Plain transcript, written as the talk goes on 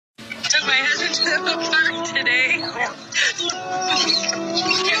took my husband to the park today.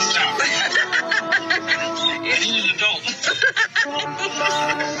 Can't stop. He's an adult.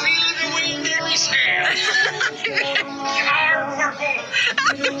 We live in Wayne Gary's hair. I'm kidding with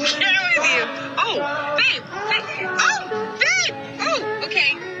you. Oh, babe. Oh, babe. Oh,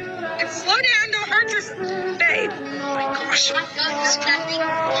 okay. Slow down. Don't hurt your babe. Oh my gosh.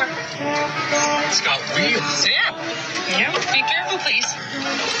 It's got wheels. Yeah. Yeah. Be careful, please.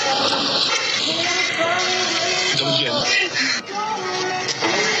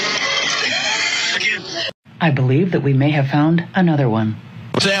 Again. I believe that we may have found another one.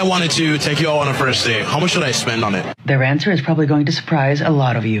 Say I wanted to take you all on a first date. How much should I spend on it? Their answer is probably going to surprise a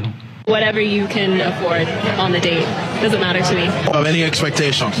lot of you. Whatever you can afford on the date. Doesn't matter to me. Of any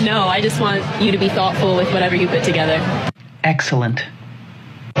expectations? No, I just want you to be thoughtful with whatever you put together. Excellent.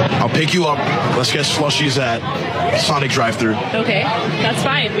 I'll pick you up. Let's get slushies at Sonic drive-thru. Okay, that's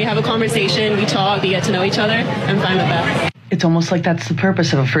fine. We have a conversation, we talk, we get to know each other. I'm fine with that. It's almost like that's the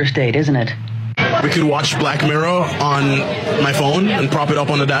purpose of a first date, isn't it? We could watch Black Mirror on my phone and prop it up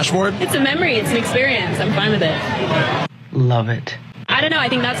on the dashboard. It's a memory, it's an experience. I'm fine with it. Love it. I don't know, I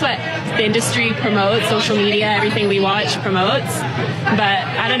think that's what the industry promotes, social media, everything we watch promotes. But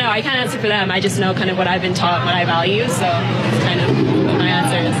I don't know, I can't answer for them. I just know kind of what I've been taught, what I value, so it's kind of what my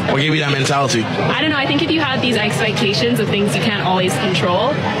answer is. What gave you that mentality? I don't know, I think if you have these expectations of things you can't always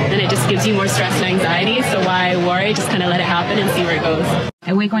control, then it just gives you more stress and anxiety. So why worry? Just kind of let it happen and see where it goes.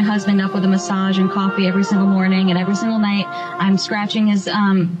 I wake my husband up with a massage and coffee every single morning, and every single night I'm scratching his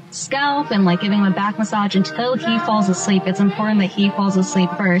scalp and like giving him a back massage until he falls asleep. It's important that he falls asleep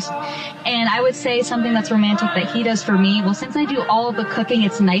first. And I would say something that's romantic that he does for me. Well, since I do all of the cooking,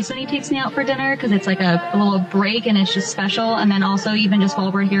 it's nice when he takes me out for dinner because it's like a little break and it's just special. And then also even just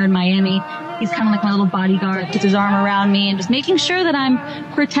while we're here in Miami, he's kind of like my little bodyguard, puts his arm around me and just making sure that I'm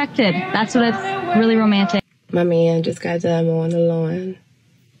protected. That's what it's really romantic. My man just got done mowing the lawn.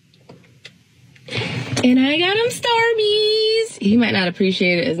 And I got him Starbies. He might not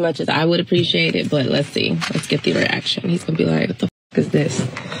appreciate it as much as I would appreciate it, but let's see. Let's get the reaction. He's going to be like, what the f*** is this?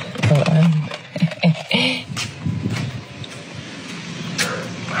 Hold on.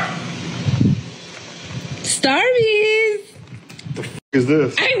 Starbies! The f*** is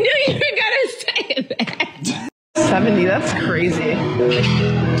this? I knew you were going to say that. 70, that's crazy.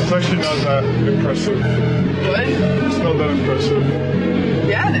 It's actually not that impressive. What? It's not that impressive.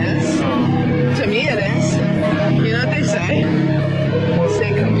 Yeah, it is. To me, it is. You know what they say? They say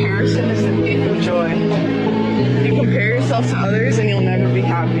comparison is the thief of joy. You compare yourself to others and you'll never be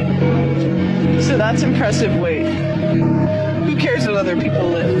happy. So that's impressive weight. Who cares what other people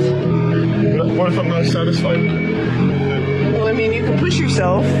live? What if I'm not satisfied? Well, I mean, you can push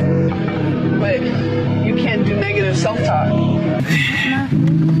yourself, but you can't do negative self-talk. Yeah,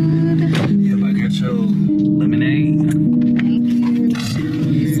 if I get your lemonade. Thank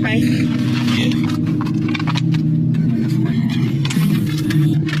you. Spicy.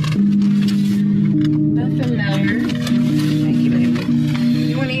 Nothing matter. Thank you, baby.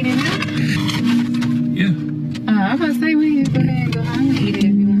 You want to eat it now? Yeah. I was about to say, we can go ahead and go home and eat it if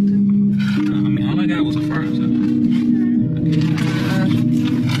you want to. I mean, all I got was a fry, so.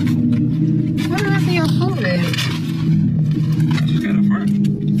 What the rest of your food is? I just got a fry.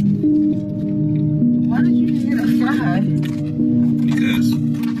 Why did you just get a fry? Because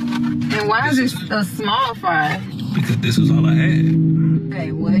And why is this a small fry? this was all I had.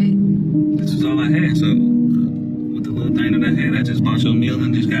 Hey, what? This was all I had, so with the little thing that I had, I just bought your meal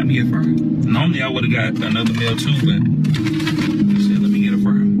and just got me a fry. Normally I would have got another meal too, but I said, let me get a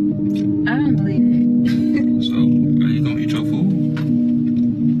fry. I don't believe it. So, are you gonna eat your food?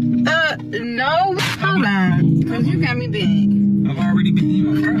 No. Hold on. Because you got me big. I've already been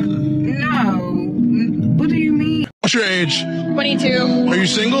eating my fries. No. What do you mean? What's your age? 22. Are you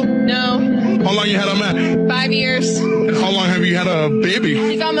single? No. How long you had a man? 5 years. And how long have you had a baby?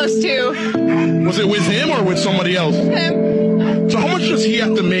 He's almost 2. Was it with him or with somebody else? Him. So how much does he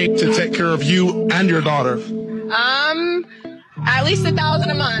have to make to take care of you and your daughter? At least $1,000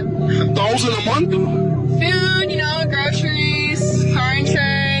 a month. $1,000 a month? Food, groceries, car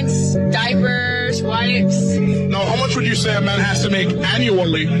insurance, diapers, wipes. Now, how much would you say a man has to make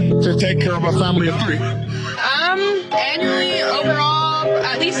annually to take care of a family of 3? Annually, overall,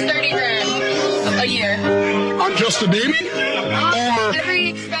 at least 30 grand a year. On just a baby? Or, Every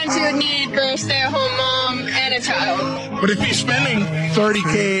expense you would need for a stay-at-home mom and a child. but if he's spending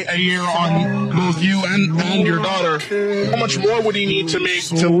 $30K a year on both you and your daughter, how much more would he need to make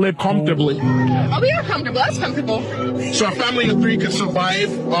to live comfortably? Oh, we are comfortable. That's comfortable. So a family of 3 could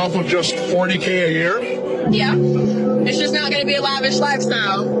survive off of just $40K a year? Yeah. It's just not going to be a lavish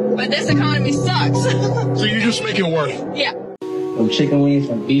lifestyle. But this economy sucks. So you just make it work. Yeah. Some chicken wings,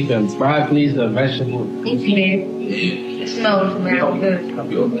 some beef, and broccoli, some vegetables. Thank you, babe. It smells real good.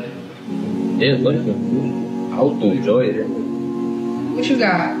 Yeah, look good. I hope you enjoy it. What you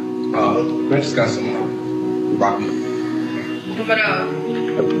got? I just got some broccoli. What about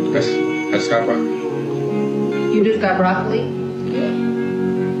I just got broccoli. you just got broccoli?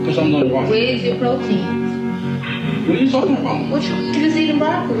 Yeah. Put something on the broccoli. Where's your protein? What are you talking about? What you just eating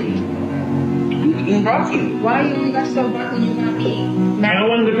broccoli? I'm eating broccoli. Why you only got stuff broccoli you not eat? I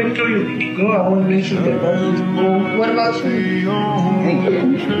want to make sure you eat good. I want to make sure that broccoli's good. What about you?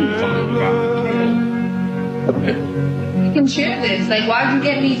 You can share this. Like, why'd you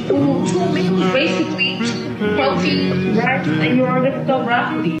get me food? 2 meals, basically. Protein, rice, and you already got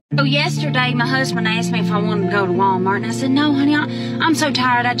broccoli. So yesterday, my husband asked me if I wanted to go to Walmart, and I said, no, honey, I'm so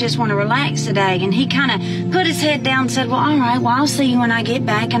tired, I just want to relax today. And he kind of put his head down and said, well, all right, well, I'll see you when I get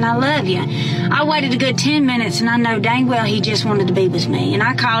back, and I love you. I waited a good 10 minutes, and I know dang well he just wanted to be with me. And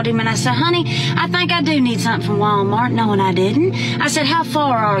I called him, and I said, honey, I think I do need something from Walmart, knowing I didn't. I said, how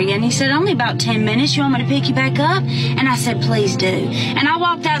far are you? And he said, only about 10 minutes. You want me to pick you back up? And I said, please do. And I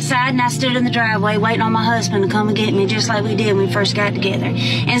walked outside, and I stood in the driveway waiting on my husband to come and get me, just like we did when we first got together.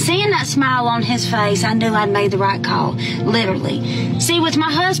 And seeing that smile on his face, I knew I'd made the right call, literally. See, with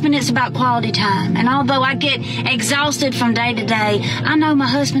my husband, it's about quality time. And although I get exhausted from day to day, I know my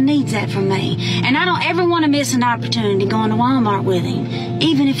husband needs that from me. And I don't ever want to miss an opportunity going to Walmart with him,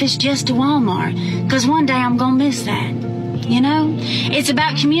 even if it's just to Walmart, because one day I'm going to miss that. You know, it's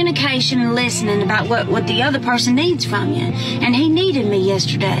about communication and listening about what the other person needs from you. And he needed me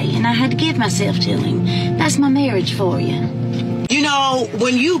yesterday, and I had to give myself to him. That's my marriage for you. You know,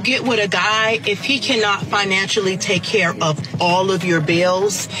 when you get with a guy, if he cannot financially take care of all of your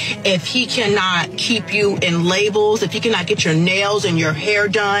bills, if he cannot keep you in labels, if he cannot get your nails and your hair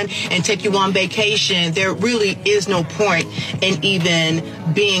done and take you on vacation, there really is no point in even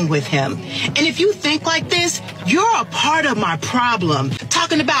being with him. And if you think like this, you're a part of my problem.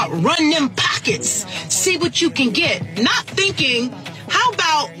 Talking about run them pockets, see what you can get, not thinking, how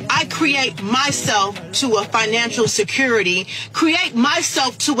about I create myself to a financial security, create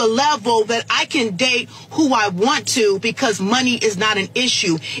myself to a level that I can date who I want to because money is not an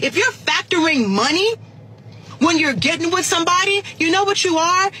issue. If you're factoring money when you're getting with somebody, you know what you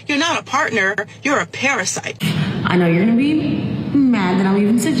are? You're not a partner, you're a parasite. I know you're going to be mad that I'm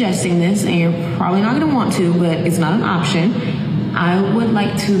even suggesting this, and you're probably not going to want to, but it's not an option. I would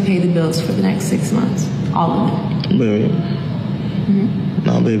like to pay the bills for the next 6 months. All of it. Baby.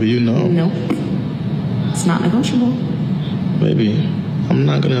 No, baby, you know. Nope. It's not negotiable. Baby, I'm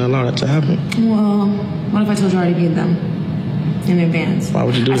not going to allow that to happen. Well, what if I told you I already paid them in advance? Why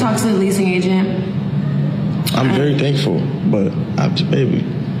would you do I that? talked to the leasing agent. I'm very thankful, but baby,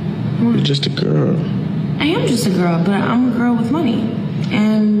 you're just a girl. I am just a girl, but I'm a girl with money.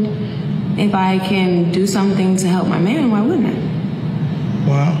 And if I can do something to help my man, why wouldn't I?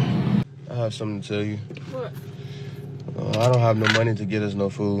 Wow. I have something to tell you. What? I don't have no money to get us no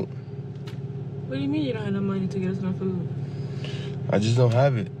food. What do you mean you don't have no money to get us no food? I just don't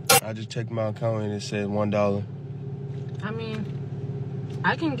have it. I just checked my account and it said $1. I mean,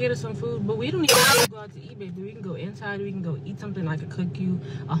 I can get us some food, but we don't even have to go out to eat, baby. We can go inside, we can go eat something I could cook you,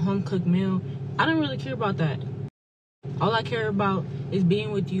 a home-cooked meal. I don't really care about that. All I care about is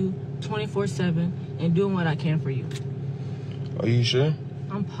being with you 24/7 and doing what I can for you. Are you sure?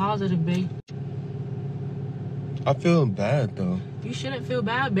 I'm positive, babe. I feel bad, though. You shouldn't feel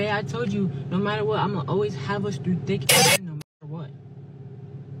bad, babe. I told you, no matter what, I'm going to always have us through thick and thin, no matter what.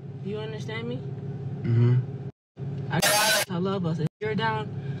 You understand me? Mm-hmm. I love us. If you're down,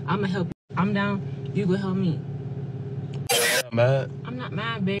 I'm going to help you. I'm down, you go help me. I'm mad? I'm not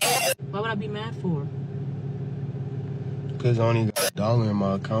mad, babe. Why would I be mad for? Because I only got $1 in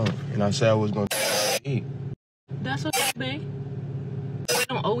my account, and I said I was going to eat. That's okay, babe. I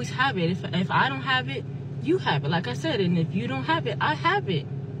don't always have it. If I don't have it, you have it, like I said, and if you don't have it, I have it.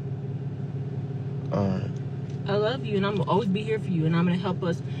 All right. I love you, and I'm gonna always be here for you, and I'm gonna help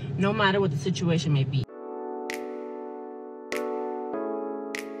us no matter what the situation may be.